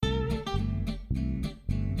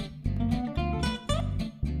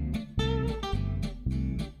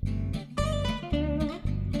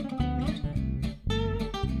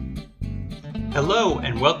Hello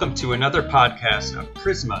and welcome to another podcast of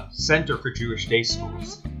Prisma, Center for Jewish Day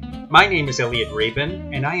Schools. My name is Elliot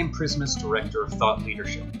Rabin and I am Prisma's Director of Thought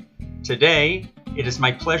Leadership. Today, it is my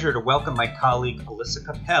pleasure to welcome my colleague Alyssa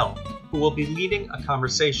Capel, who will be leading a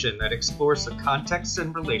conversation that explores the contexts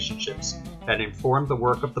and relationships that inform the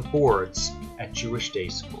work of the boards at Jewish Day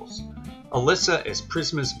Schools. Alyssa is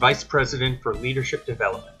Prisma's Vice President for Leadership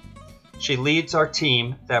Development. She leads our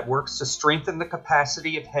team that works to strengthen the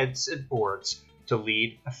capacity of heads and boards to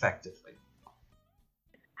lead effectively.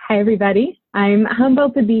 Hi, everybody. I'm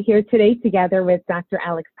humbled to be here today together with Dr.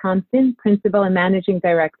 Alex Thompson, Principal and Managing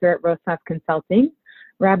Director at Rosov Consulting,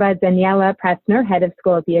 Rabbi Daniela Pressner, Head of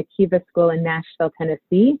School at the Akiva School in Nashville,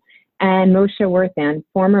 Tennessee, and Moshe Werthan,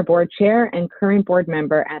 former board chair and current board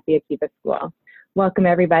member at the Akiva School. Welcome,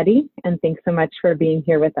 everybody, and thanks so much for being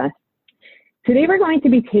here with us. Today, we're going to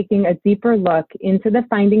be taking a deeper look into the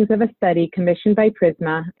findings of a study commissioned by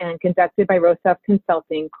Prisma and conducted by Rosov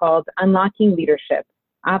Consulting called Unlocking Leadership: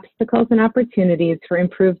 Obstacles and Opportunities for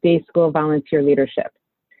Improved Day School Volunteer Leadership.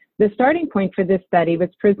 The starting point for this study was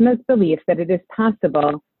Prisma's belief that it is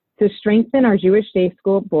possible to strengthen our Jewish Day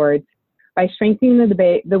School boards by strengthening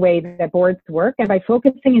the way that boards work and by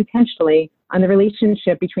focusing intentionally on the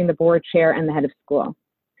relationship between the board chair and the head of school.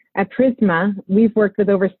 At Prisma, we've worked with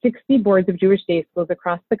over 60 boards of Jewish day schools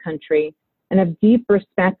across the country and have deep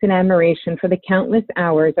respect and admiration for the countless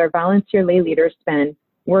hours our volunteer lay leaders spend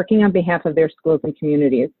working on behalf of their schools and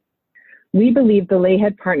communities. We believe the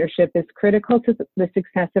lay-head partnership is critical to the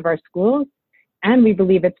success of our schools, and we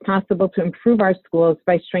believe it's possible to improve our schools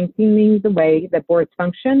by strengthening the way that boards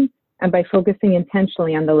function and by focusing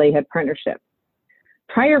intentionally on the lay-head partnership.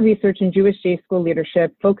 Prior research in Jewish day school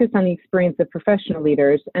leadership focused on the experience of professional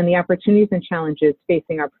leaders and the opportunities and challenges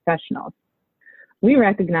facing our professionals. We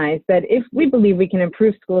recognize that if we believe we can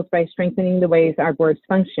improve schools by strengthening the ways our boards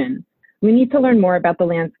function, we need to learn more about the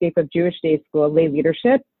landscape of Jewish day school lay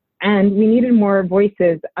leadership, and we needed more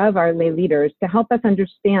voices of our lay leaders to help us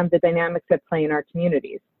understand the dynamics at play in our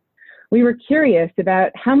communities. We were curious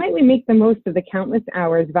about how might we make the most of the countless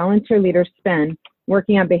hours volunteer leaders spend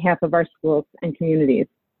working on behalf of our schools and communities.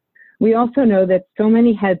 We also know that so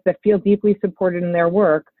many heads that feel deeply supported in their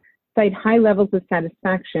work cite high levels of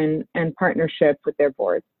satisfaction and partnership with their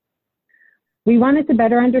boards. We wanted to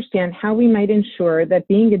better understand how we might ensure that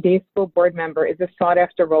being a day school board member is a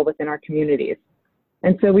sought-after role within our communities.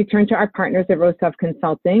 And so we turned to our partners at Rosov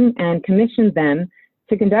Consulting and commissioned them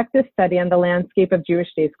to conduct this study on the landscape of Jewish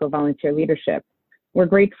day school volunteer leadership. We're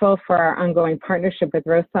grateful for our ongoing partnership with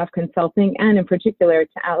Rosov Consulting and in particular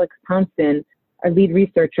to Alex Thompson, our lead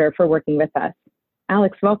researcher, for working with us.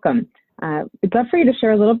 Alex, welcome. We'd love for you to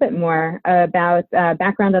share a little bit more about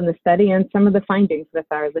background on the study and some of the findings with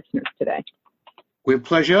our listeners today. With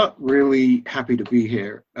pleasure. Really happy to be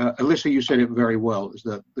here. Alyssa, you said it very well, is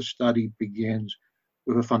that the study begins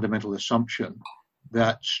with a fundamental assumption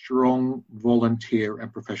that strong volunteer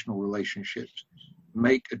and professional relationships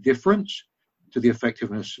make a difference to the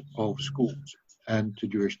effectiveness of schools and to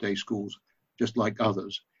Jewish day schools, just like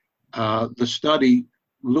others. The study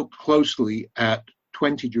looked closely at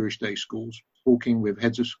 20 Jewish day schools, talking with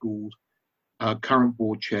heads of schools, current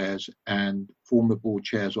board chairs and former board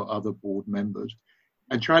chairs or other board members,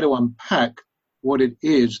 and try to unpack what it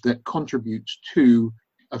is that contributes to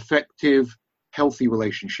effective, healthy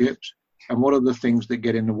relationships and what are the things that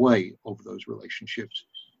get in the way of those relationships.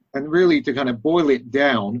 And really to kind of boil it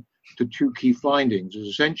down to two key findings is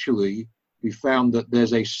essentially we found that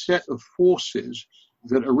there's a set of forces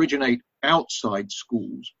that originate outside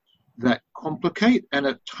schools that complicate and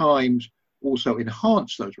at times also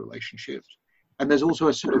enhance those relationships. And there's also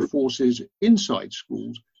a set of forces inside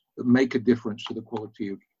schools that make a difference to the quality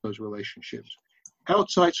of those relationships.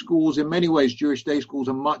 Outside schools, in many ways, Jewish day schools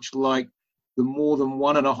are much like the more than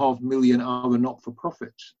 1.5 million other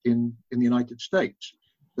not-for-profits in the United States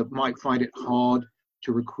that might find it hard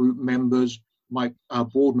to recruit members,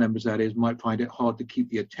 board members that is, might find it hard to keep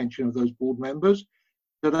the attention of those board members.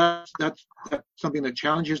 So that's something that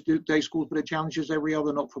challenges day schools, but it challenges every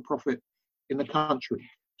other not-for-profit in the country.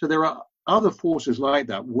 So there are other forces like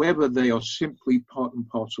that, whether they are simply part and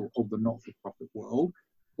parcel of the not-for-profit world,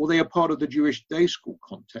 or they are part of the Jewish day school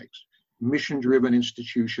context. Mission-driven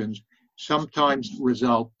institutions sometimes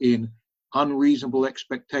result in unreasonable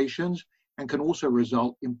expectations and can also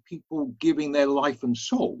result in people giving their life and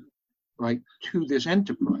soul, right, to this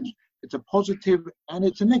enterprise. It's a positive and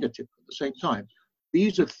it's a negative at the same time.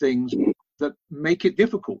 These are things that make it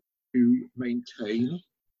difficult to maintain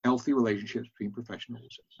healthy relationships between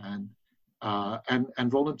professionals and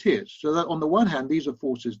volunteers. So that on the one hand, these are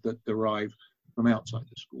forces that derive from outside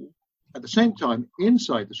the school. At the same time,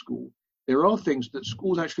 inside the school, there are things that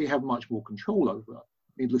schools actually have much more control over.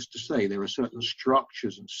 Needless to say, there are certain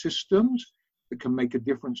structures and systems that can make a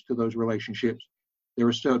difference to those relationships. There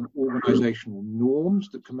are certain organizational norms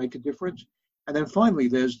that can make a difference. And then finally,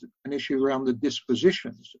 there's an issue around the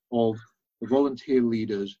dispositions of the volunteer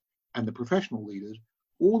leaders and the professional leaders,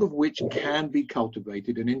 all of which can be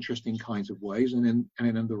cultivated in interesting kinds of ways. And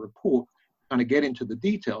in the report, kind of get into the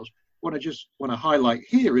details. What I just want to highlight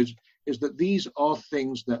here is that these are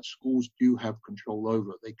things that schools do have control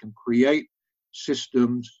over. They can create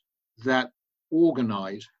systems that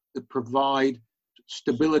organize, that provide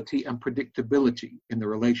stability and predictability in the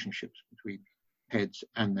relationships between heads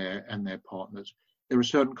and their partners. There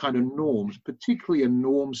are certain kind of norms, particularly a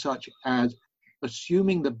norm such as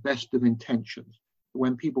assuming the best of intentions.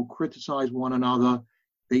 When people criticize one another,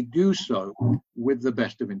 they do so with the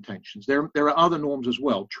best of intentions. There are other norms as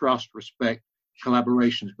well: trust, respect,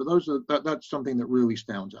 collaborations. But that's something that really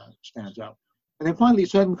stands out. And then finally,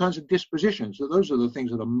 certain kinds of dispositions. So those are the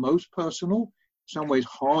things that are most personal, in some ways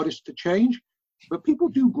hardest to change. But people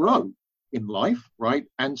do grow in life, right?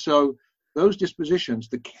 And so those dispositions,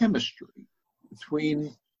 the chemistry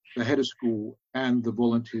between the head of school and the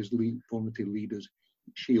volunteer leaders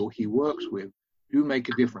she or he works with, do make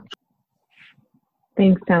a difference.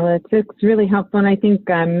 Thanks, Alex. It's really helpful. And I think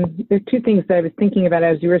there are two things that I was thinking about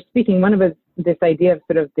as you were speaking. One was this idea of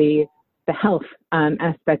sort of the health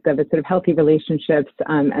aspect of it, sort of healthy relationships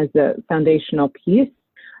as a foundational piece,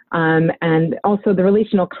 and also the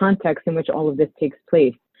relational context in which all of this takes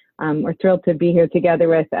place. We're thrilled to be here together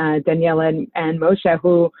with Daniela and Moshe,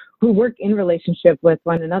 who work in relationship with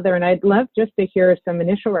one another. And I'd love just to hear some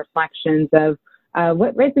initial reflections of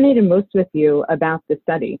what resonated most with you about the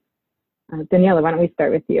study. Daniela, why don't we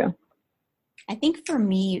start with you? I think for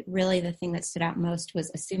me, really the thing that stood out most was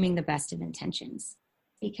assuming the best of intentions.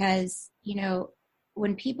 Because,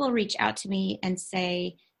 when people reach out to me and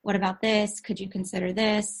say, what about this? Could you consider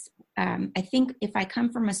this? I think if I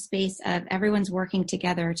come from a space of everyone's working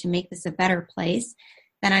together to make this a better place,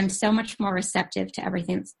 then I'm so much more receptive to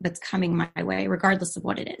everything that's coming my way, regardless of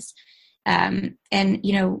what it is. And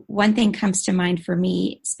one thing comes to mind for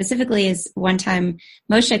me specifically is one time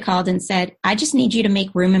Moshe called and said, I just need you to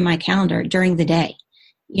make room in my calendar during the day,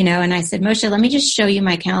 and I said, Moshe, let me just show you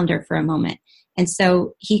my calendar for a moment. And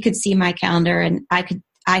so he could see my calendar and I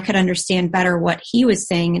could understand better what he was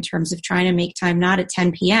saying in terms of trying to make time, not at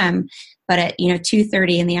 10 p.m., but at,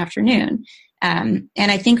 2:30 in the afternoon. And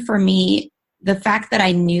I think for me, the fact that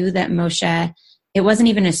I knew that Moshe, it wasn't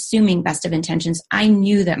even assuming best of intentions. I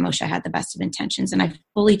knew that Moshe had the best of intentions, and I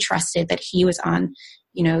fully trusted that he was on,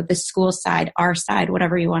 the school side, our side,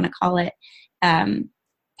 whatever you want to call it.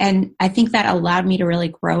 And I think that allowed me to really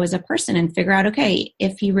grow as a person and figure out, okay,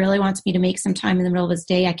 if he really wants me to make some time in the middle of his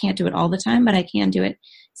day, I can't do it all the time, but I can do it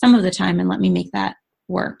some of the time, and let me make that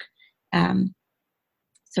work.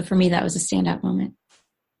 So for me, that was a standout moment.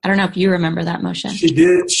 I don't know if you remember that, Moshe.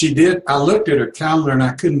 She did. I looked at her calendar and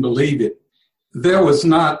I couldn't believe it. There was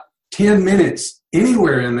not 10 minutes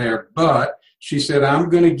anywhere in there, but she said, we're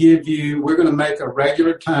going to make a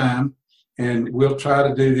regular time and we'll try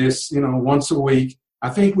to do this, once a week. I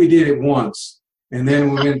think we did it once, and then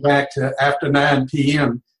we went back to after 9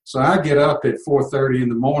 p.m. So I get up at 4:30 in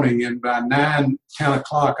the morning, and by 10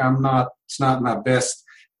 o'clock, it's not my best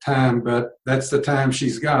time, but that's the time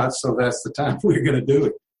she's got, so that's the time we're going to do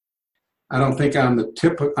it. I don't think I'm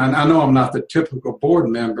I know I'm not the typical board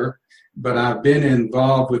member, but I've been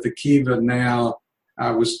involved with Akiva now. I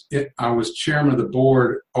was chairman of the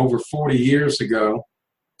board over 40 years ago.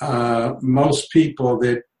 Most people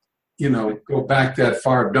that go back that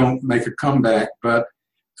far don't make a comeback, but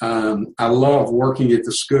I love working at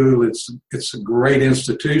the school. It's a great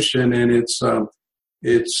institution, and it's a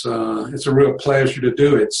real pleasure to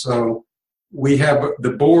do it. So we have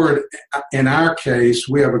the board. In our case,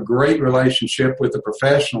 we have a great relationship with the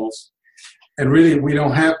professionals, and really we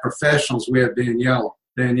don't have professionals. We have Daniela.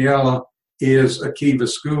 Daniela is Akiva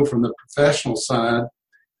School from the professional side,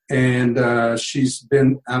 and she's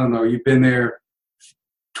been, you've been there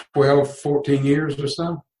 12, 14 years or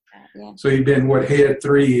so. Yeah. So you've been head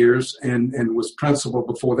 3 years and was principal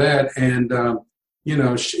before that. And,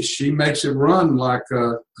 she makes it run like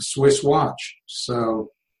a Swiss watch.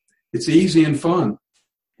 So it's easy and fun.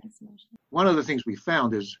 One of the things we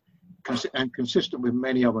found is, and consistent with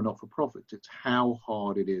many other not-for-profits, it's how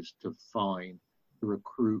hard it is to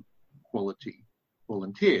recruit quality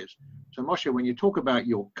volunteers. So Moshe, when you talk about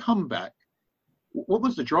your comeback, what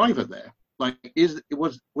was the driver there? Like,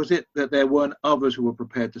 was it that there weren't others who were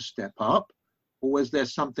prepared to step up, or was there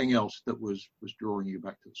something else that was drawing you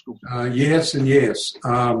back to the school? Yes and yes.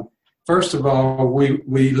 First of all,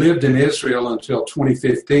 we lived in Israel until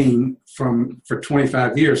 2015 for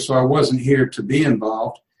 25 years, so I wasn't here to be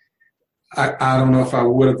involved. I don't know if I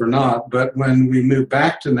would have or not, but when we moved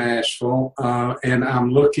back to Nashville, and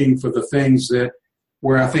I'm looking for the things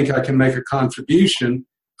where I think I can make a contribution,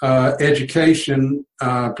 education,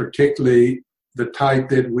 particularly the type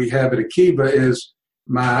that we have at Akiva,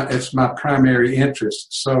 it's my primary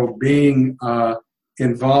interest. So being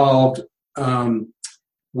involved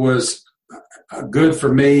was good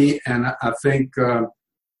for me, and I think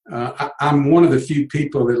I'm one of the few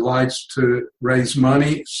people that likes to raise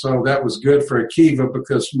money, so that was good for Akiva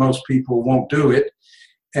because most people won't do it.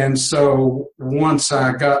 And so once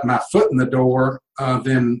I got my foot in the door,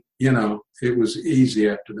 then, it was easy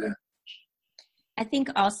after that. I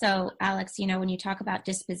think also, Alex, when you talk about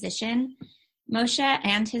disposition, Moshe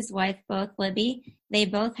and his wife, both Libby, they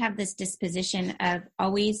both have this disposition of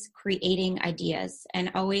always creating ideas and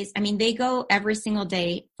they go every single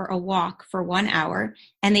day for a walk for 1 hour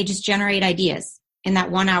and they just generate ideas in that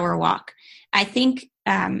 1 hour walk. I think,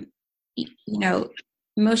 Moshe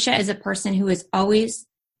is a person who is always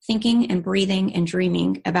thinking and breathing and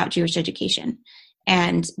dreaming about Jewish education.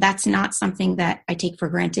 And that's not something that I take for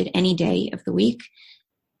granted any day of the week.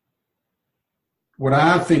 What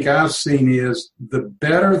I think I've seen is the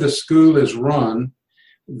better the school is run,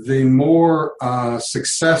 the more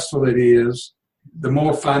successful it is, the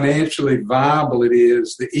more financially viable it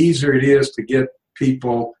is, the easier it is to get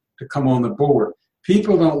people to come on the board.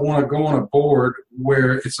 People don't want to go on a board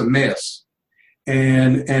where it's a mess.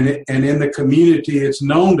 And in the community, it's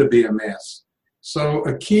known to be a mess. So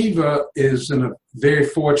Akiva is in a very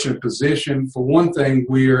fortunate position. For one thing,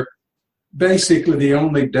 we're basically the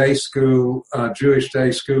only day school, Jewish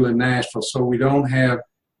day school in Nashville, so we don't have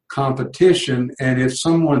competition. And if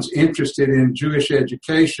someone's interested in Jewish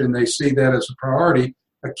education, they see that as a priority,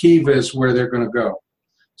 Akiva is where they're going to go.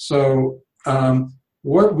 So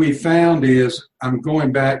what we found is, I'm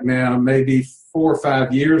going back now, maybe 4 or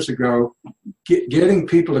 5 years ago, getting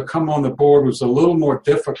people to come on the board was a little more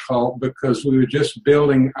difficult because we were just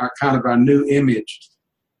building our new image.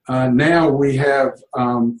 Now we have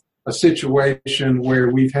a situation where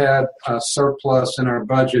we've had a surplus in our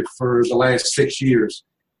budget for the last 6 years.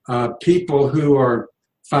 People who are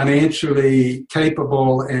financially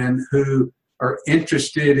capable and who are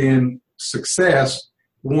interested in success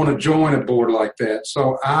want to join a board like that.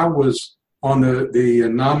 So I was on the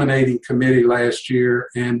nominating committee last year,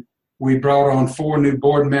 and we brought on 4 new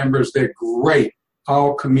board members. They're great,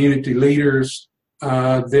 all community leaders.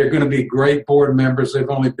 They're going to be great board members. They've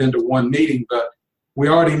only been to 1 meeting, but we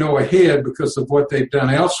already know ahead because of what they've done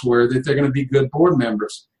elsewhere that they're going to be good board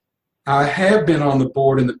members. I have been on the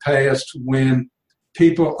board in the past when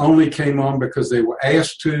people only came on because they were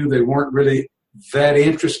asked to. They weren't really that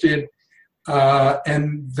interested.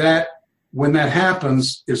 And that, when that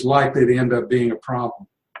happens, is likely to end up being a problem.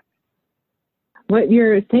 What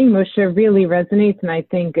you're saying, Moshe, really resonates, and I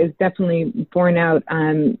think is definitely borne out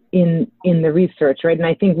in the research, right? And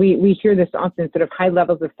I think we hear this often, sort of high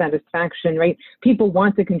levels of satisfaction, right? People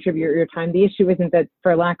want to contribute your time. The issue isn't that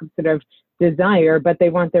for lack of sort of desire, but they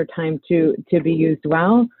want their time to be used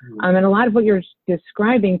well. And a lot of what you're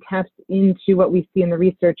describing taps into what we see in the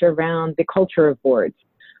research around the culture of boards.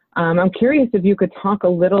 I'm curious if you could talk a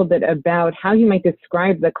little bit about how you might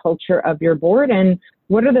describe the culture of your board and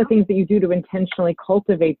what are the things that you do to intentionally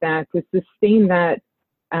cultivate that, to sustain that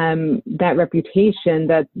reputation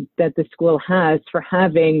that the school has for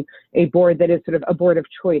having a board that is sort of a board of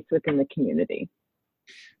choice within the community.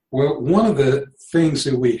 Well, one of the things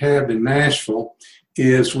that we have in Nashville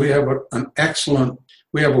is we have a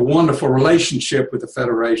wonderful relationship with the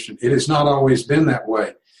Federation. It has not always been that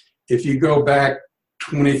way. If you go back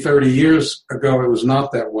 20, 30 years ago, it was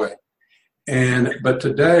not that way. But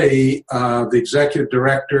today, the executive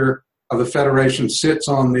director of the Federation sits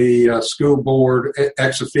on the school board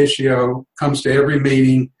ex officio, comes to every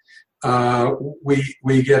meeting.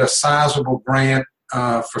 We get a sizable grant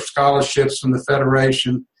for scholarships from the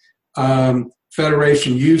Federation.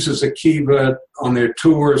 Federation uses Akiva on their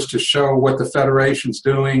tours to show what the Federation's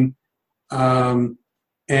doing. And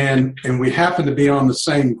we happen to be on the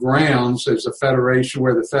same grounds as the Federation,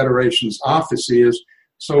 where the Federation's office is.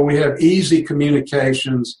 So we have easy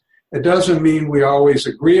communications. It doesn't mean we always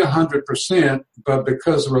agree 100%, but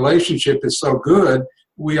because the relationship is so good,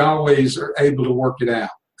 we always are able to work it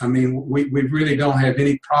out. I mean, we really don't have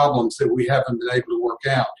any problems that we haven't been able to work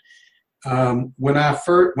out. When I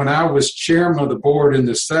was chairman of the board in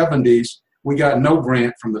the 70s, we got no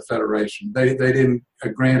grant from the Federation. They didn't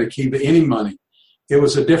grant Akiva any money. It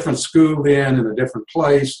was a different school then in a different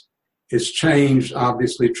place. it's changed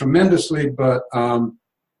obviously tremendously, but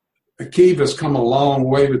Akiva's come a long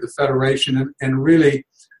way with the Federation, and really,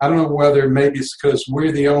 I don't know whether maybe it's because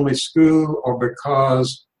we're the only school or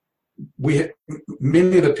because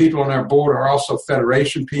many of the people on our board are also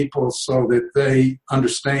Federation people, so that they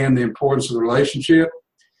understand the importance of the relationship.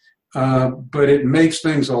 But it makes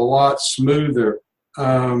things a lot smoother.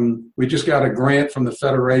 We just got a grant from the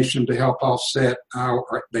Federation to help offset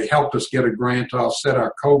they helped us get a grant to offset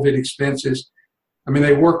our COVID expenses. I mean,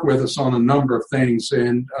 they work with us on a number of things,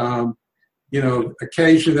 and,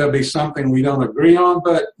 occasionally there'll be something we don't agree on,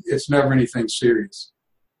 but it's never anything serious.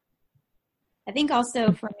 I think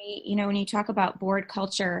also for me, when you talk about board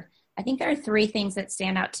culture, I think there are three things that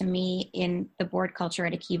stand out to me in the board culture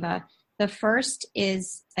at Akiva. The first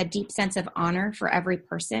is a deep sense of honor for every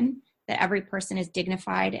person, that every person is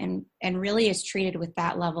dignified and really is treated with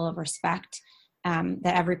that level of respect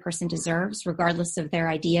that every person deserves, regardless of their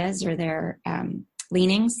ideas or their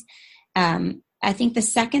leanings. I think the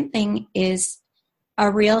second thing is a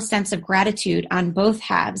real sense of gratitude on both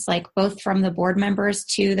halves, like both from the board members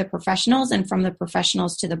to the professionals and from the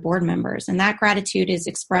professionals to the board members. And that gratitude is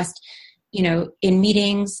expressed, in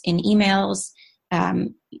meetings, in emails,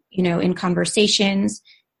 in conversations.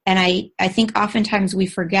 And I think oftentimes we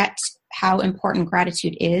forget how important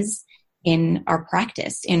gratitude is in our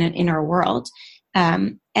practice, in our world.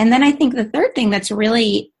 And then I think the third thing that's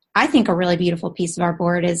really, a really beautiful piece of our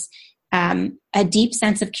board is a deep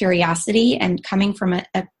sense of curiosity and coming from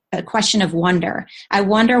a question of wonder. I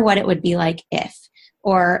wonder what it would be like if,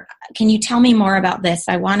 or can you tell me more about this?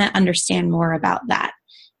 I want to understand more about that.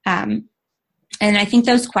 And I think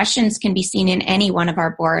those questions can be seen in any one of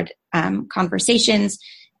our board conversations.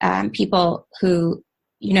 People who,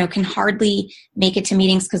 can hardly make it to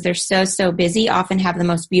meetings because they're so busy often have the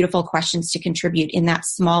most beautiful questions to contribute in that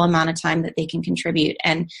small amount of time that they can contribute.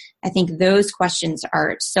 And I think those questions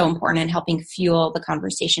are so important in helping fuel the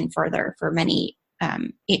conversation further for many,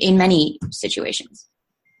 in many situations.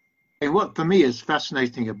 And what for me is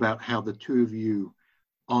fascinating about how the two of you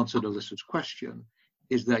answered Alyssa's question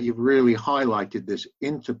is that you've really highlighted this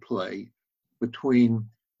interplay between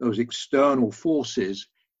those external forces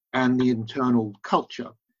and the internal culture.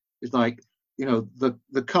 It's like,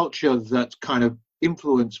 the culture that's kind of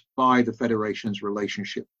influenced by the Federation's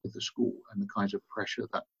relationship with the school and the kinds of pressure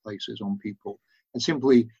that places on people, and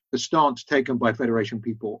simply the stance taken by Federation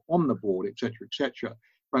people on the board, et cetera,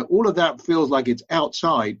 right? All of that feels like it's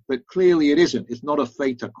outside, but clearly it isn't. It's not a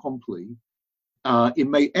fait accompli. It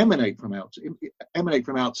may emanate from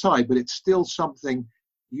outside, but it's still something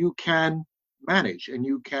you can manage and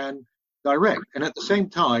you can direct. And at the same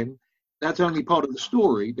time, that's only part of the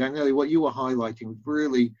story. Daniele, what you were highlighting was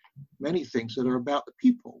really many things that are about the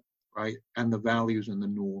people, right? And the values and the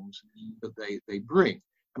norms that they bring.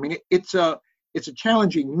 I mean, it's a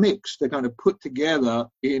challenging mix to kind of put together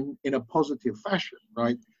in a positive fashion,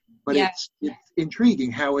 right? But yeah. It's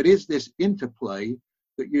intriguing how it is this interplay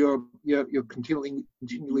that you're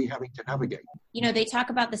continually having to navigate. They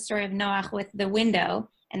talk about the story of Noach with the window,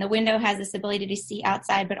 and the window has this ability to see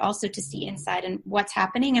outside, but also to see inside and what's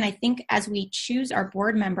happening. And I think as we choose our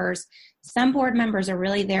board members, some board members are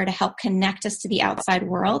really there to help connect us to the outside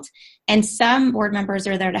world. And some board members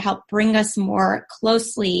are there to help bring us more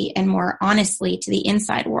closely and more honestly to the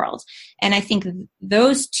inside world. And I think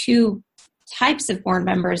those two types of board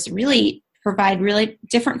members really provide really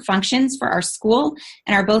different functions for our school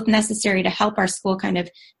and are both necessary to help our school kind of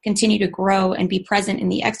continue to grow and be present in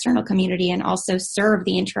the external community and also serve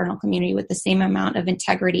the internal community with the same amount of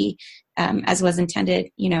integrity as was intended,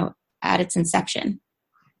 at its inception.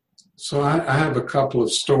 So I have a couple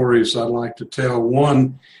of stories I'd like to tell.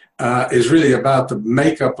 One is really about the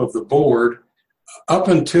makeup of the board. Up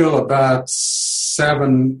until about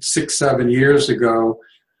 7 years ago,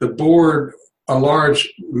 the board, a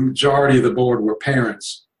large majority of the board were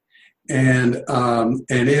parents, and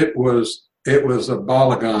it was a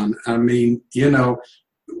balagan. I mean,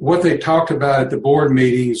 what they talked about at the board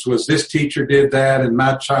meetings was this teacher did that, and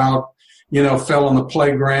my child, fell on the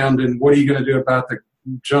playground, and what are you going to do about the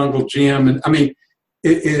jungle gym? And I mean,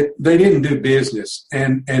 they didn't do business,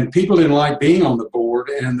 and people didn't like being on the board,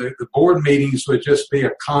 and the board meetings would just be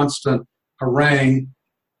a constant harangue.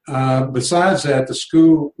 Besides that, the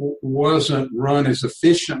school wasn't run as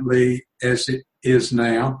efficiently as it is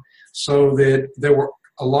now, so that there were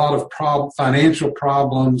a lot of financial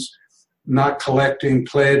problems, not collecting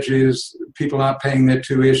pledges, people not paying their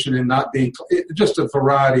tuition, and not being just a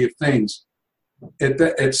variety of things.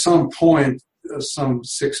 At some point, some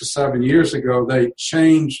 6 or 7 years ago, they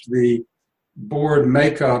changed the board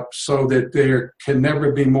makeup so that there can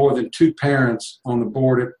never be more than 2 parents on the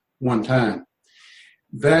board one time.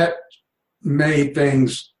 That made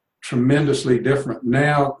things tremendously different.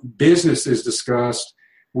 Now business is discussed.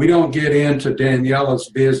 We don't get into Daniela's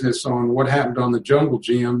business on what happened on the Jungle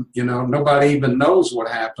Gym. Nobody even knows what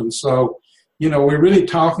happened. So, we're really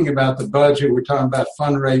talking about the budget. We're talking about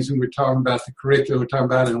fundraising. We're talking about the curriculum. We're talking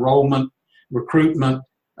about enrollment, recruitment,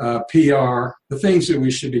 PR, the things that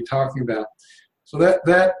we should be talking about. So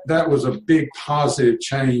that was a big positive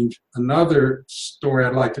change. Another story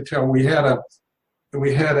I'd like to tell: we had a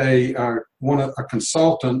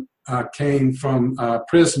consultant came from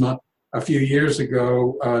Prisma a few years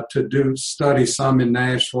ago to study some in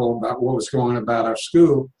Nashville about what was going on about our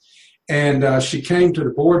school, and she came to the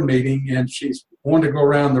board meeting and she wanted to go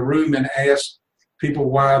around the room and ask people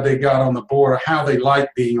why they got on the board or how they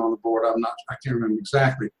liked being on the board. I can't remember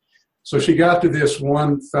exactly. So she got to this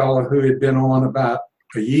one fellow who had been on about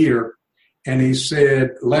a year, and he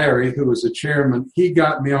said, Larry, who was the chairman, he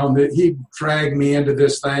got me on he dragged me into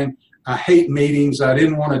this thing. I hate meetings. I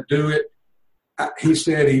didn't want to do it. He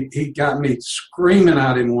said he got me screaming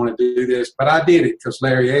I didn't want to do this, but I did it because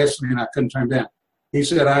Larry asked me and I couldn't turn down. He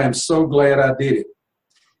said, I am so glad I did it.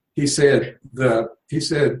 He said,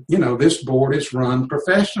 this board is run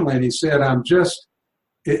professionally. And he said,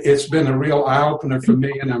 it's been a real eye-opener for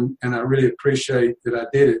me, and I really appreciate that I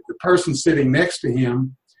did it. The person sitting next to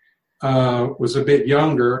him was a bit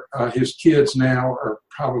younger. His kids now are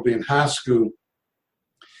probably in high school.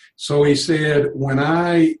 So he said, when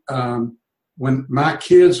my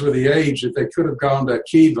kids were the age that they could have gone to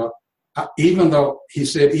Akiva, even though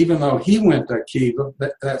he went to Akiva,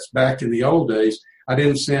 that's back in the old days, I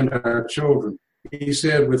didn't send our children. He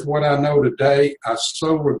said, with what I know today, I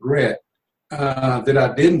so regret that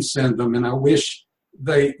I didn't send them, and I wish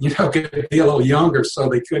they, could be a little younger so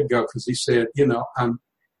they could go, because he said,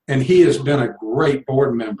 and he has been a great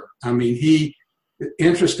board member. I mean,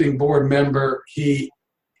 interesting board member.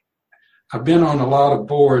 I've been on a lot of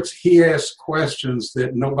boards. He asks questions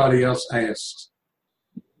that nobody else asks.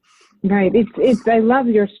 Right. I love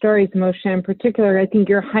your stories, Moshe, in particular. I think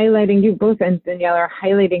you both and Daniela are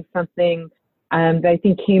highlighting something that I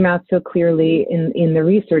think came out so clearly in the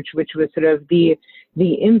research, which was sort of the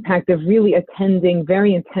impact of really attending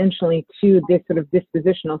very intentionally to this sort of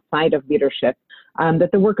dispositional side of leadership. That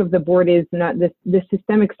the work of the board is not the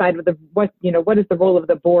systemic side of what is the role of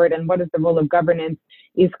the board and what is the role of governance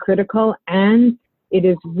is critical, and it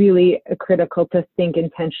is really critical to think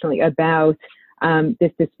intentionally about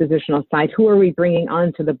this dispositional side. Who are we bringing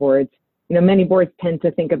onto the boards? Many boards tend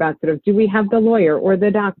to think about sort of, do we have the lawyer or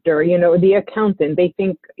the doctor, the accountant? They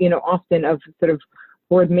think, often of sort of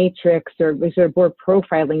board matrix or sort of board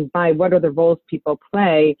profiling by what are the roles people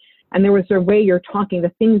play. And there was a way you're talking,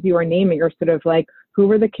 the things you are naming are sort of like, who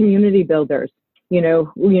are the community builders?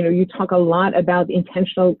 You talk a lot about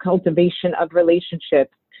intentional cultivation of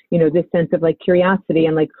relationships, this sense of like curiosity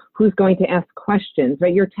and like who's going to ask questions,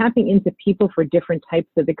 right? You're tapping into people for different types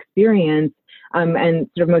of experience. And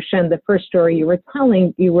sort of Moshe, the first story you were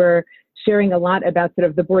telling, you were sharing a lot about sort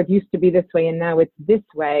of the board used to be this way and now it's this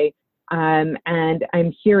way. And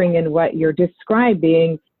I'm hearing in what you're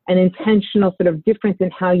describing an intentional sort of difference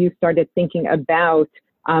in how you started thinking about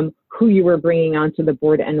who you were bringing onto the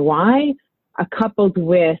board and why, coupled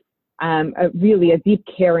with really a deep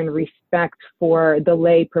care and respect for the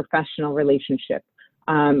lay professional relationship.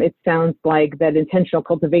 It sounds like that intentional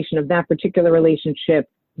cultivation of that particular relationship,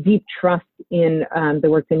 deep trust in the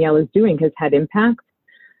work Daniela is doing has had impact.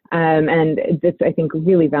 And it's, I think,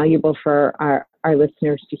 really valuable for our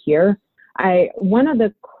listeners to hear. One of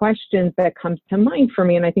the questions that comes to mind for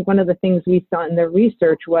me, and I think one of the things we saw in the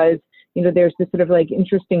research was, there's this sort of like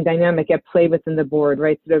interesting dynamic at play within the board,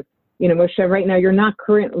 right? Sort of, Moshe, right now you're not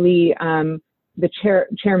currently the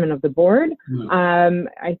chairman of the board. Mm-hmm.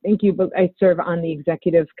 I think I serve on the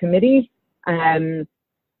executive committee.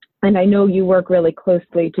 And I know you work really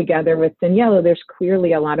closely together with Daniela. There's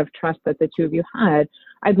clearly a lot of trust that the two of you had.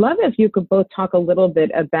 I'd love if you could both talk a little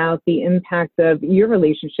bit about the impact of your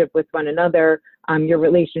relationship with one another, your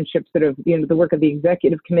relationship sort of, the work of the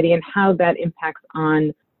executive committee and how that impacts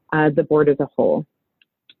on the board as a whole.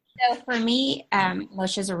 So for me,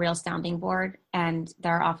 Moshe is a real sounding board, and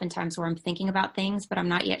there are often times where I'm thinking about things, but I'm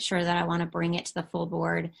not yet sure that I want to bring it to the full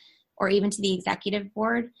board or even to the executive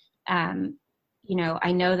board.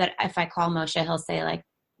 I know that if I call Moshe, he'll say like,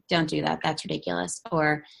 don't do that. That's ridiculous.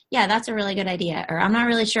 Or yeah, that's a really good idea. Or I'm not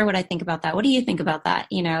really sure what I think about that. What do you think about that?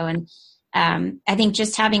 And I think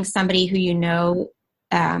just having somebody who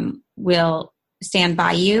will stand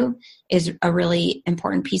by you is a really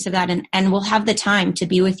important piece of that, and will have the time to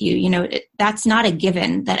be with you. That's not a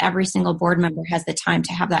given that every single board member has the time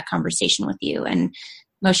to have that conversation with you. And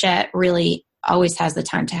Moshe really always has the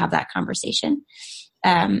time to have that conversation.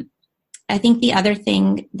 I think the other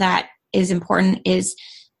thing that is important is,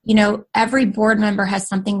 every board member has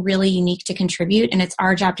something really unique to contribute, and it's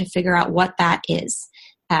our job to figure out what that is.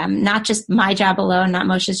 Not just my job alone, not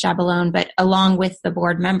Moshe's job alone, but along with the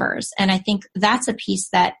board members. And I think that's a piece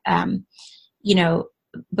that,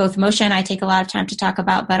 both Moshe and I take a lot of time to talk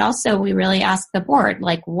about, but also we really ask the board,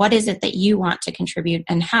 like, what is it that you want to contribute,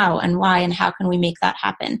 and how and why, and how can we make that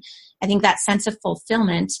happen? I think that sense of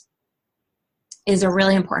fulfillment is a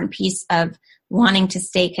really important piece of wanting to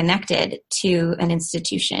stay connected to an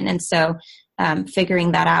institution. And so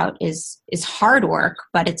figuring that out is hard work,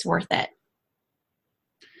 but it's worth it.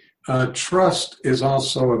 Trust is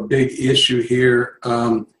also a big issue here,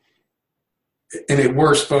 and it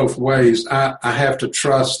works both ways. I have to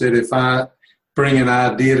trust that if I bring an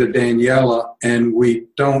idea to Daniela and we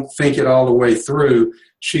don't think it all the way through,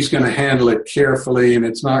 she's going to handle it carefully and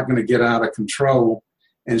it's not going to get out of control.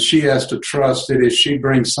 And she has to trust that if she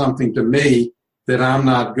brings something to me, that I'm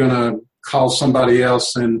not going to call somebody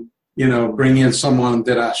else and, bring in someone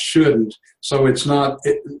that I shouldn't. So it's not,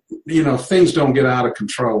 things don't get out of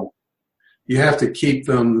control. You have to keep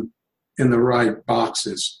them in the right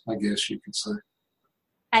boxes, I guess you could say.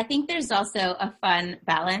 I think there's also a fun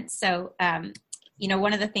balance. So,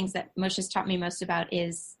 one of the things that Moshe's taught me most about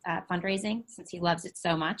is fundraising, since he loves it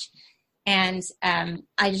so much. And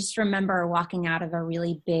I just remember walking out of a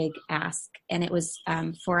really big ask, and it was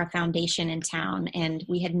for a foundation in town. And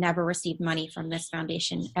we had never received money from this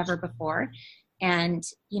foundation ever before. And,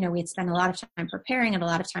 we had spent a lot of time preparing and a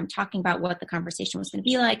lot of time talking about what the conversation was going to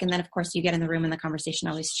be like. And then, of course, you get in the room and the conversation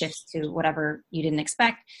always shifts to whatever you didn't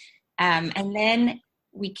expect. And then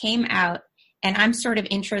we came out, and I'm sort of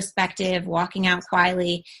introspective, walking out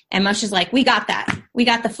quietly. And Moshe's like, we got that. We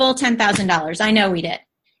got the full $10,000. I know we did.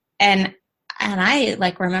 And I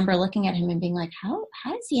remember looking at him and being like, how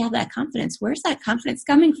does he have that confidence? Where's that confidence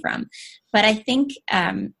coming from? But I think,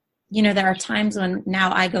 there are times when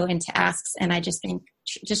now I go into asks and I just think,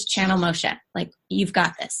 just channel Moshe, like, you've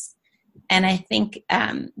got this. And I think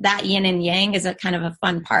that yin and yang is a kind of a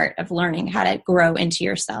fun part of learning how to grow into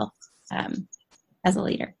yourself as a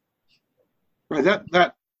leader. Right.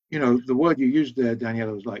 That the word you used there,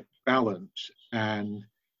 Daniela, was like balance. And,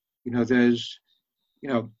 there's,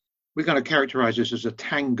 we're going to characterize this as a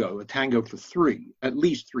tango for three, at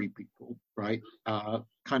least three people, right?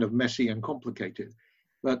 Kind of messy and complicated.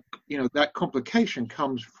 But, that complication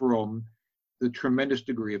comes from the tremendous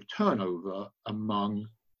degree of turnover among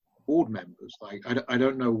board members. Like, I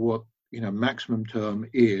don't know what, maximum term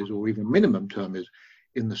is or even minimum term is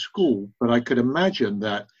in the school, but I could imagine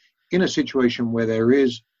that in a situation where there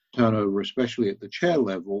is turnover, especially at the chair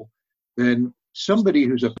level, then somebody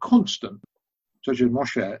who's a constant, such as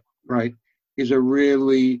Moshe, right, is a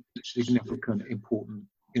really significant, important,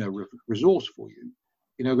 resource for you.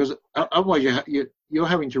 Because otherwise you're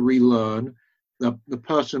having to relearn. The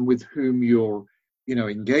person with whom you're,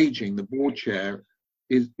 engaging, the board chair,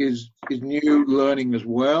 is new, learning as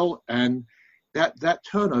well, and that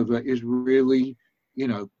turnover is really,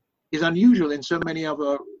 is unusual in so many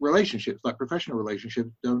other relationships. Like professional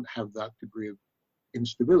relationships don't have that degree of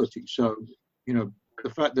instability. So, the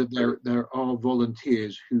fact that there are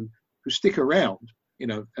volunteers who stick around,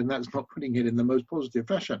 and that's not putting it in the most positive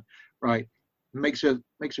fashion, right, makes a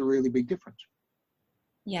really big difference.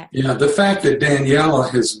 Yeah. Yeah. The fact that Daniela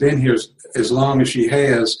has been here as long as she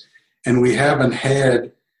has, and we haven't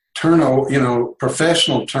had turnover,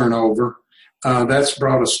 professional turnover, that's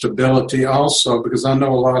brought a stability also, because I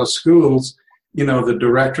know a lot of schools, the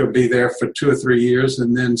director will be there for 2 or 3 years,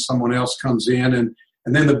 and then someone else comes in, and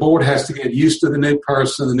then the board has to get used to the new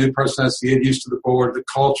person. The new person has to get used to the board. The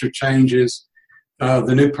culture changes.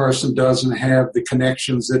 The new person doesn't have the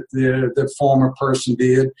connections that the former person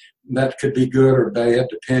did. That could be good or bad,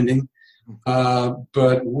 depending. But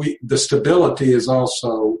the stability is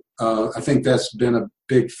also, I think that's been a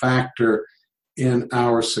big factor in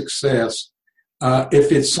our success.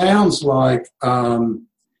 If it sounds like that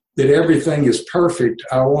everything is perfect,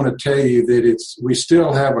 I want to tell you that we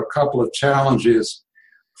still have a couple of challenges.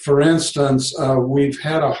 For instance, we've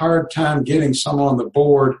had a hard time getting someone on the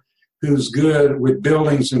board who's good with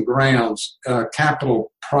buildings and grounds,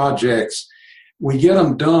 capital projects. We get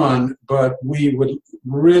them done, but we would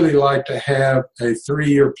really like to have a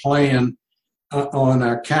 3-year plan on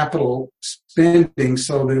our capital spending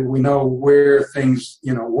so that we know where things,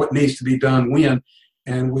 what needs to be done when.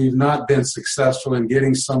 And we've not been successful in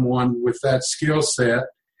getting someone with that skill set.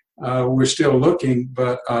 We're still looking,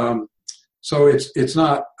 but so it's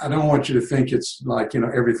not, I don't want you to think it's like,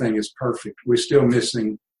 everything is perfect. We're still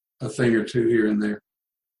missing a thing or two here and there.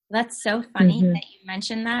 That's so funny that you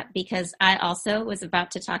mentioned that, because I also was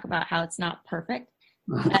about to talk about how it's not perfect.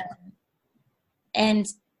 And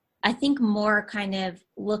I think more kind of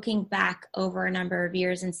looking back over a number of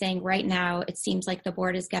years and saying right now, it seems like the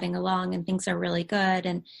board is getting along and things are really good.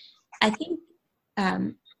 And I think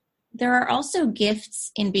there are also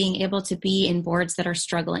gifts in being able to be in boards that are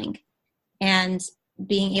struggling and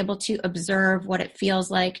being able to observe what it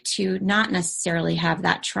feels like to not necessarily have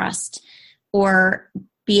that trust, or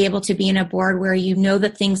be able to be in a board where you know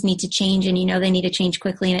that things need to change and you know they need to change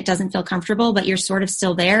quickly and it doesn't feel comfortable, but you're sort of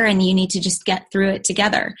still there and you need to just get through it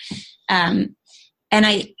together. And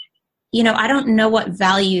I don't know what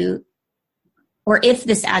value or if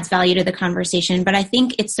this adds value to the conversation, but I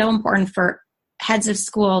think it's so important for heads of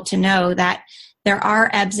school to know that there are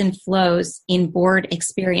ebbs and flows in board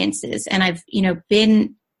experiences. And I've,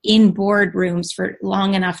 been in board rooms for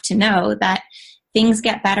long enough to know that things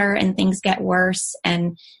get better and things get worse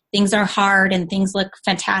and things are hard and things look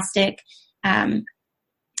fantastic. And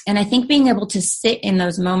I think being able to sit in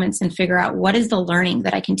those moments and figure out what is the learning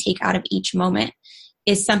that I can take out of each moment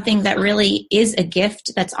is something that really is a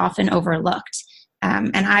gift that's often overlooked.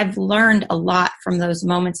 And I've learned a lot from those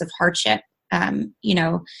moments of hardship,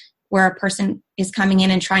 where a person is coming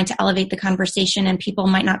in and trying to elevate the conversation and people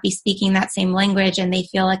might not be speaking that same language and they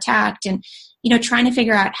feel attacked, and trying to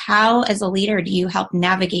figure out how, as a leader, do you help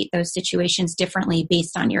navigate those situations differently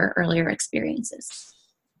based on your earlier experiences?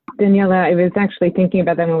 Daniela, I was actually thinking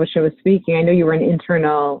about that when Wisha was speaking. I know you were an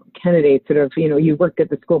internal candidate, you worked at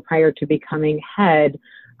the school prior to becoming head.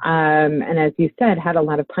 And as you said, had a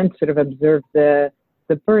lot of time to sort of observe the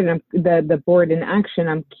board in action.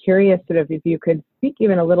 I'm curious if you could speak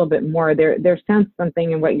even a little bit more. There sounds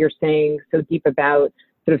something in what you're saying so deep about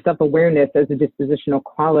sort of self-awareness as a dispositional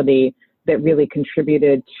quality that really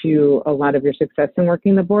contributed to a lot of your success in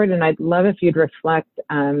working the board. And I'd love if you'd reflect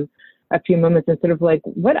a few moments and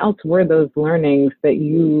what else were those learnings that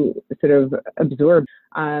you sort of absorbed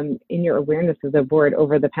in your awareness of the board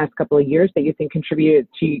over the past couple of years that you think contributed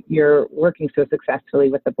to your working so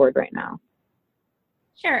successfully with the board right now?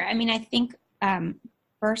 Sure. I mean, I think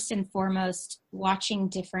first and foremost, watching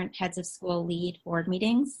different heads of school lead board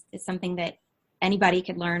meetings is something that anybody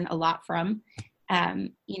could learn a lot from.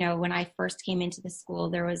 When I first came into the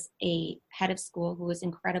school, there was a head of school who was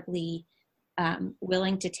incredibly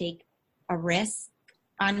willing to take a risk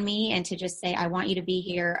on me and to just say, I want you to be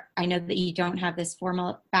here. I know that you don't have this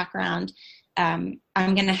formal background. I'm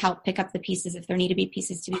going to help pick up the pieces if there need to be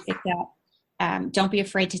pieces to be picked up. Don't be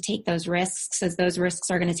afraid to take those risks, as those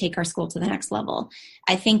risks are going to take our school to the next level.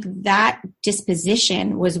 I think that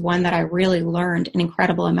disposition was one that I really learned an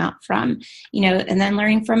incredible amount from, and then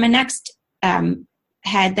learning from a next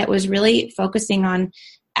head that was really focusing on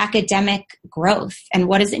academic growth and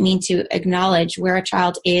what does it mean to acknowledge where a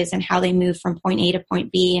child is and how they move from point A to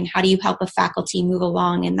point B, and how do you help a faculty move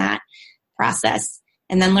along in that process.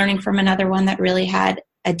 And then learning from another one that really had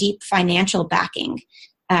a deep financial backing.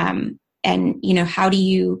 And, how do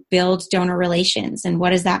you build donor relations, and what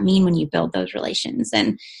does that mean when you build those relations?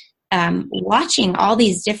 And watching all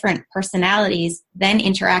these different personalities then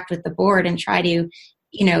interact with the board and try to,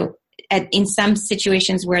 in some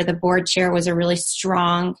situations where the board chair was a really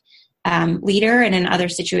strong leader, and in other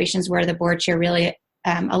situations where the board chair really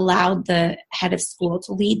allowed the head of school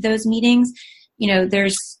to lead those meetings,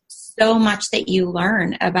 there's so much that you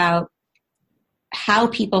learn about how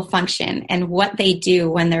people function and what they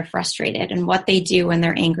do when they're frustrated and what they do when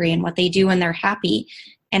they're angry and what they do when they're happy,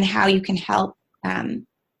 and how you can help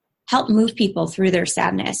move people through their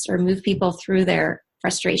sadness or move people through their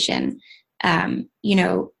frustration.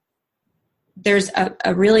 There's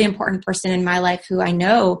a really important person in my life who I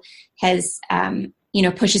know has,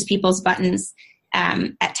 pushes people's buttons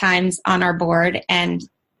at times on our board. And,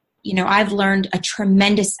 I've learned a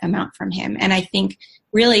tremendous amount from him. And I think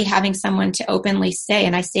really having someone to openly say,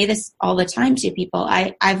 and I say this all the time to people,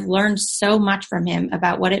 I've learned so much from him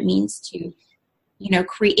about what it means to,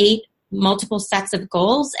 create multiple sets of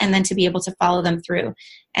goals and then to be able to follow them through.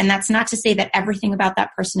 And that's not to say that everything about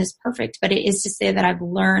that person is perfect, but it is to say that I've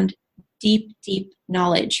learned deep, deep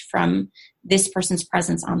knowledge from this person's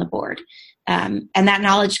presence on the board. And that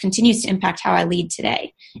knowledge continues to impact how I lead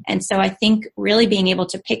today. And so I think really being able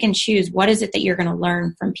to pick and choose what is it that you're going to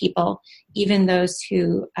learn from people, even those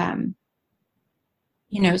who,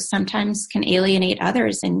 sometimes can alienate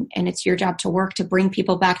others, and it's your job to work to bring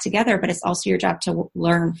people back together, but it's also your job to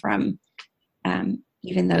learn from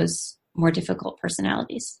even those more difficult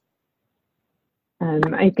personalities.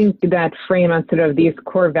 I think that frame on sort of these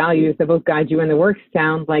core values that both guide you in the work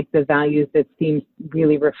sound like the values that seem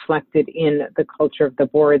really reflected in the culture of the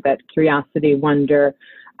board, that curiosity, wonder,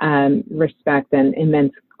 respect and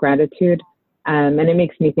immense gratitude. And it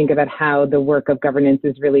makes me think about how the work of governance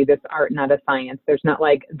is really this art, not a science. There's not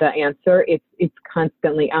like the answer. It's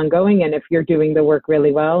constantly ongoing. And if you're doing the work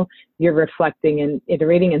really well, you're reflecting and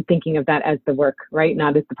iterating and thinking of that as the work, right?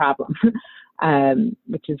 Not as the problem,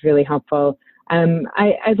 which is really helpful.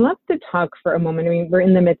 I'd love to talk for a moment. I mean, we're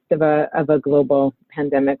in the midst of a global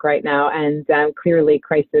pandemic right now, and clearly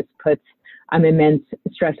crisis puts immense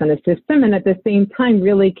stress on the system, and at the same time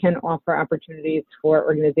really can offer opportunities for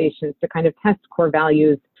organizations to kind of test core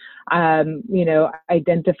values,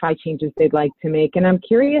 identify changes they'd like to make. And I'm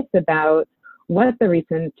curious about what the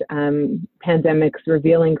recent pandemic's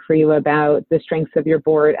revealing for you about the strengths of your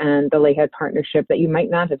board and the LAHEAD partnership that you might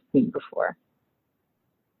not have seen before.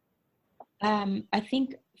 I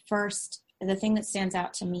think first, the thing that stands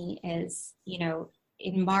out to me is,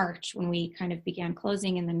 in March when we kind of began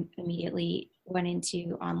closing and then immediately went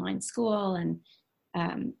into online school, and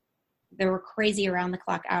there were crazy around the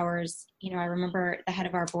clock hours. I remember the head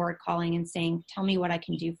of our board calling and saying, "Tell me what I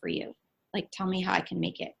can do for you. Like, tell me how I can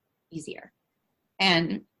make it easier."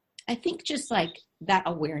 And I think just like that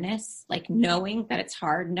awareness, like knowing that it's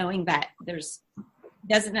hard, knowing that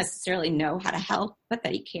doesn't necessarily know how to help, but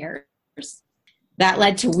that he cares. That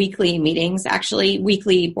led to weekly meetings, actually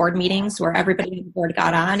weekly board meetings where everybody on the board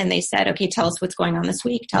got on and they said, okay, tell us what's going on this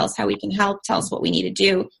week. Tell us how we can help. Tell us what we need to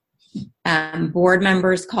do. Board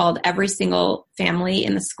members called every single family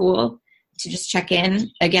in the school to just check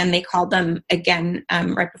in. Again, they called them again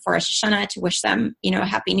right before Rosh Hashanah to wish them, a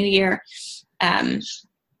Happy New Year. And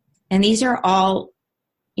these are all,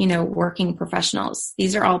 working professionals.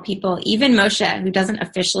 These are all people, even Moshe, who doesn't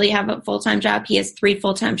officially have a full-time job. He has 3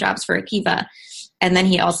 full-time jobs for Akiva. And then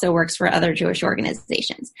he also works for other Jewish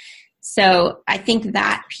organizations. So I think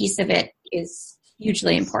that piece of it is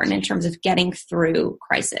hugely important in terms of getting through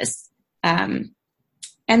crisis. And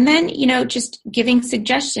then, just giving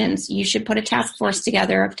suggestions. You should put a task force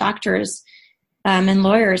together of doctors and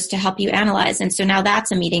lawyers to help you analyze. And so now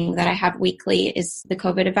that's a meeting that I have weekly, is the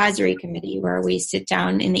COVID Advisory Committee, where we sit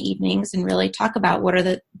down in the evenings and really talk about what are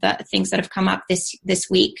the things that have come up this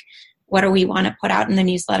week. What do we want to put out in the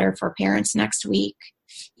newsletter for parents next week?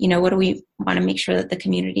 What do we want to make sure that the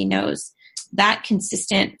community knows? That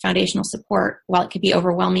consistent foundational support, while it could be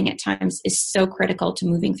overwhelming at times, is so critical to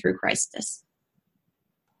moving through crisis.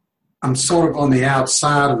 I'm sort of on the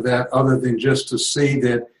outside of that, other than just to see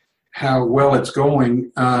that how well it's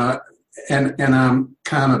going. And I'm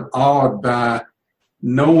kind of awed by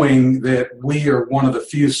knowing that we are one of the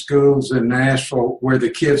few schools in Nashville where the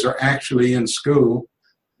kids are actually in school,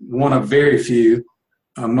 one of very few.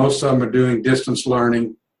 Most of them are doing distance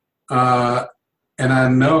learning. And I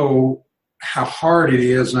know how hard it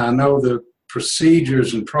is, and I know the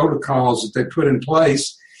procedures and protocols that they put in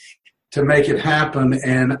place to make it happen.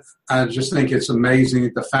 And I just think it's amazing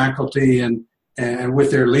that the faculty and with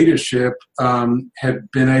their leadership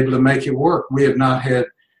have been able to make it work. We have not had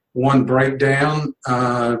one breakdown.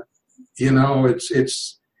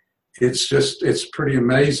 It's pretty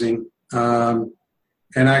amazing.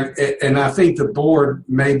 And I think the board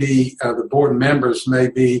the board members may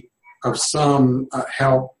be of some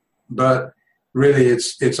help, but really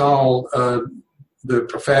it's all the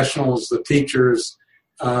professionals, the teachers,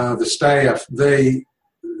 the staff. They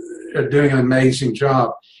are doing an amazing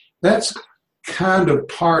job. That's kind of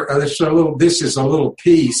part of this. This is a little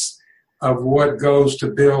piece of what goes to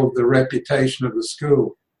build the reputation of the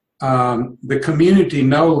school. The community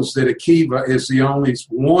knows that Akiva is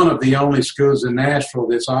one of the only schools in Nashville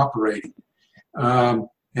that's operating, and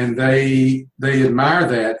they admire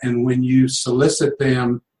that. And when you solicit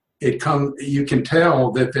them, you can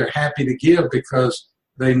tell that they're happy to give because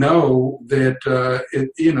they know that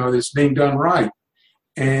it's being done right.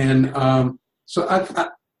 And so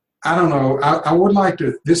I don't know. I would like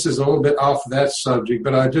to. This is a little bit off that subject,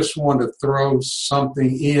 but I just want to throw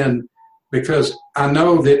something in. Because I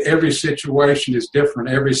know that every situation is different.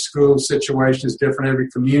 Every school situation is different. Every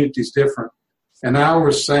community is different. And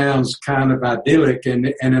ours sounds kind of idyllic,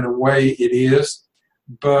 and in a way it is.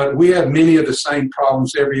 But we have many of the same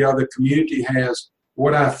problems every other community has.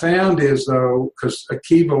 What I found is, though, because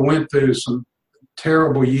Akiva went through some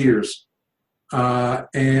terrible years,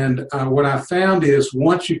 and what I found is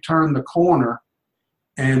once you turn the corner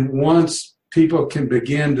and once people can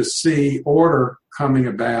begin to see order coming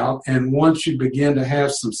about, and once you begin to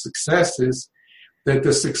have some successes, that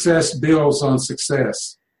the success builds on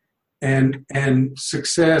success, and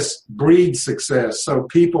success breeds success. So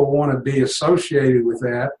people want to be associated with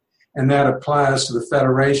that, and that applies to the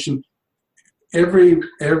Federation.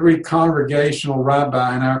 Every congregational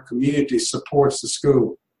rabbi in our community supports the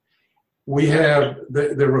school. we have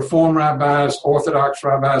the Reform rabbis, Orthodox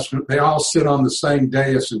rabbis, they all sit on the same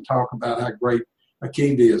dais and talk about how great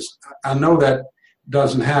Akiva is. I know that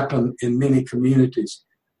doesn't happen in many communities.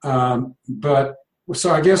 But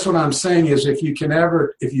so I guess what I'm saying is if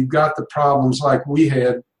you've got the problems like we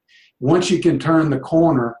had, once you can turn the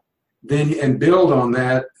corner then and build on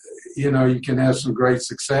that, you can have some great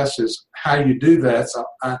successes. How you do that, so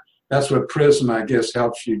that's what Prisma, I guess,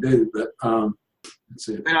 helps you do. But that's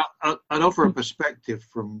it. I'd offer a perspective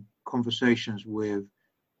from conversations with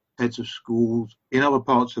heads of schools in other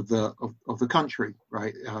parts of the country,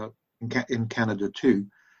 right? In Canada too,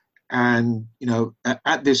 and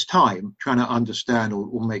at this time, trying to understand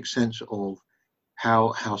or make sense of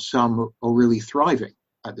how some are really thriving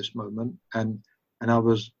at this moment, and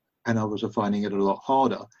others are finding it a lot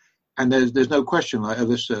harder. And there's no question, like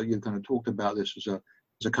Alyssa, you kind of talked about this as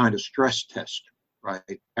a kind of stress test, right?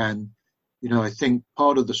 And I think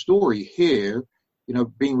part of the story here,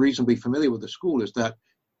 being reasonably familiar with the school, is that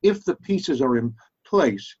if the pieces are in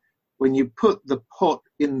place, when you put the pot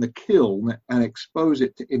in the kiln and expose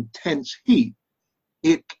it to intense heat,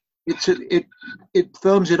 it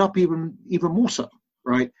firms it up even more so,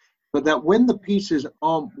 right? But that when the pieces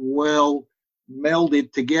aren't well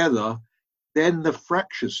melded together, then the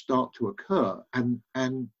fractures start to occur. And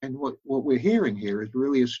what we're hearing here is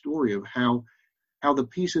really a story of how the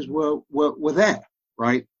pieces were there,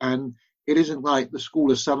 right? And it isn't like the school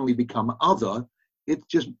has suddenly become other.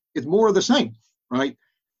 It's more of the same, right?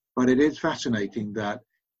 But it is fascinating that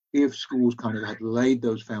if schools kind of had laid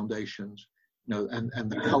those foundations,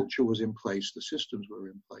 and the culture was in place, the systems were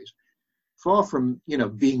in place, far from,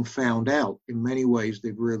 being found out, in many ways,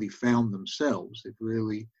 they've really found themselves. They've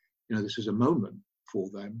really, this is a moment for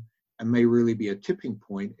them and may really be a tipping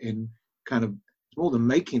point in kind of, it's more than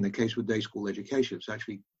making the case with day school education. It's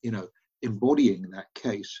actually, embodying that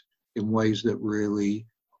case in ways that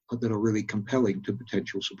are really compelling to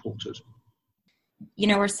potential supporters.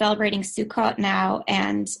 We're celebrating Sukkot now,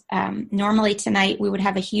 and normally tonight we would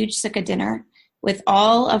have a huge sukkah dinner with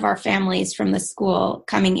all of our families from the school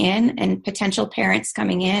coming in and potential parents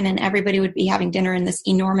coming in, and everybody would be having dinner in this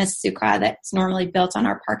enormous sukkah that's normally built on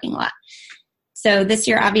our parking lot. So this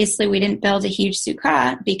year, obviously, we didn't build a huge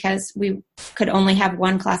sukkah because we could only have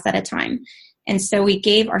one class at a time. And so we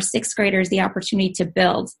gave our sixth graders the opportunity to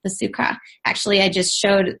build the sukkah. Actually, I just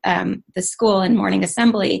showed the school in morning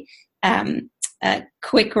assembly a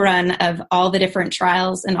quick run of all the different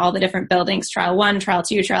trials and all the different buildings, trial 1, trial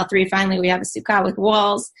 2, trial 3. Finally, we have a sukkah with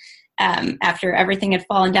walls after everything had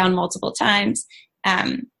fallen down multiple times.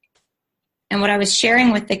 And what I was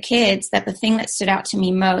sharing with the kids, that the thing that stood out to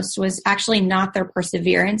me most was actually not their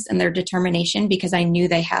perseverance and their determination, because I knew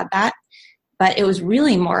they had that, but it was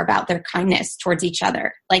really more about their kindness towards each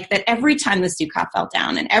other. Like that every time the sukkah fell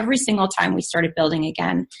down and every single time we started building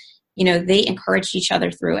again, they encouraged each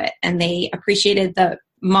other through it, and they appreciated the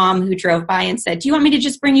mom who drove by and said, "Do you want me to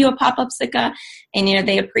just bring you a pop-up sukkah?" And,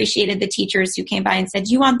 they appreciated the teachers who came by and said,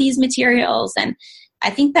 "Do you want these materials?" And I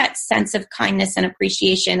think that sense of kindness and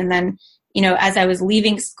appreciation. And then, as I was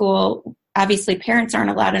leaving school, obviously parents aren't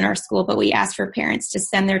allowed in our school, but we asked for parents to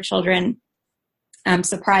send their children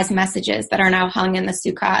surprise messages that are now hung in the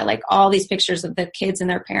sukkah, like all these pictures of the kids and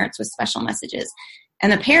their parents with special messages.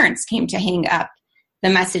 And the parents came to hang up the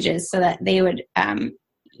messages so that they would, the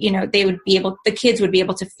kids would be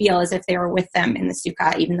able to feel as if they were with them in the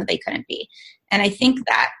sukkah, even though they couldn't be. And I think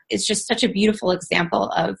that is just such a beautiful example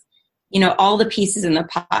of, all the pieces in the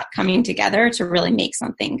pot coming together to really make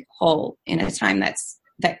something whole in a time that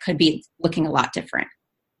could be looking a lot different.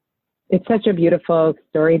 It's such a beautiful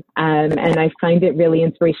story, and I find it really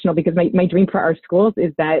inspirational, because my dream for our schools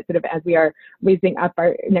is that sort of as we are raising up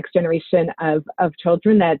our next generation of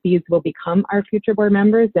children, that these will become our future board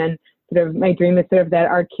members. And sort of my dream is sort of that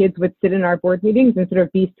our kids would sit in our board meetings and sort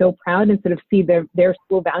of be so proud and sort of see their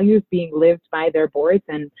school values being lived by their boards.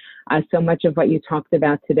 And so much of what you talked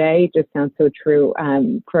about today just sounds so true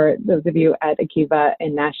for those of you at Akiva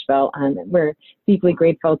in Nashville. We're deeply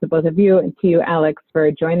grateful to both of you and to you, Alex,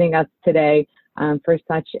 for joining us today for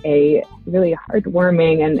such a really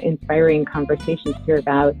heartwarming and inspiring conversation to hear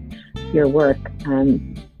about your work.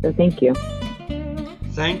 So thank you.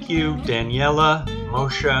 Thank you, Daniela,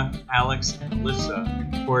 Moshe, Alex, and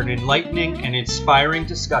Alyssa, for an enlightening and inspiring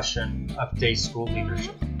discussion of day school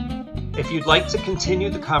leadership. If you'd like to continue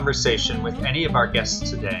the conversation with any of our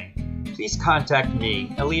guests today, please contact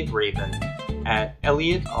me, Elliot Rabin, at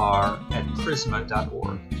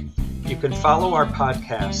elliotr@prisma.org. You can follow our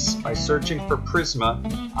podcasts by searching for Prisma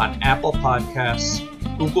on Apple Podcasts,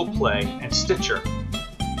 Google Play, and Stitcher.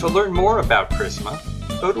 To learn more about Prisma,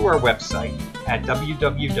 go to our website, at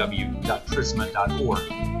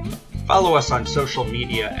www.prisma.org. Follow us on social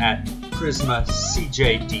media at Prisma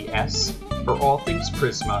CJDS for all things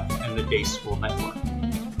Prisma and the Day School Network.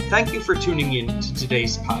 Thank you for tuning in to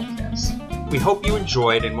today's podcast. We hope you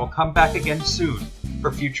enjoyed and will come back again soon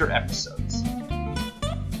for future episodes.